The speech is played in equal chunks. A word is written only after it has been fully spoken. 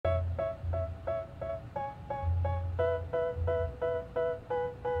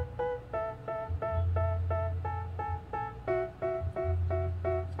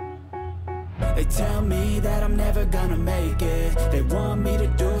They tell me that I'm never gonna make it. They want me to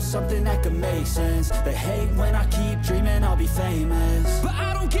do something that could make sense. They hate when I keep dreaming I'll be famous, but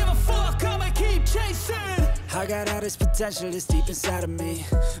I don't give a fuck, I'ma keep chasing. I got all this potential that's deep inside of me,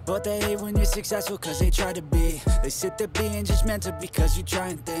 but they hate when you're successful cause they try to be. They sit there being judgmental because you're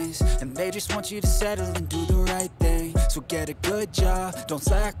trying things, and they just want you to settle and do the right thing. So get a good job, don't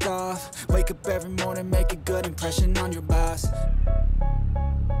slack off. Wake up every morning, make a good impression on your boss.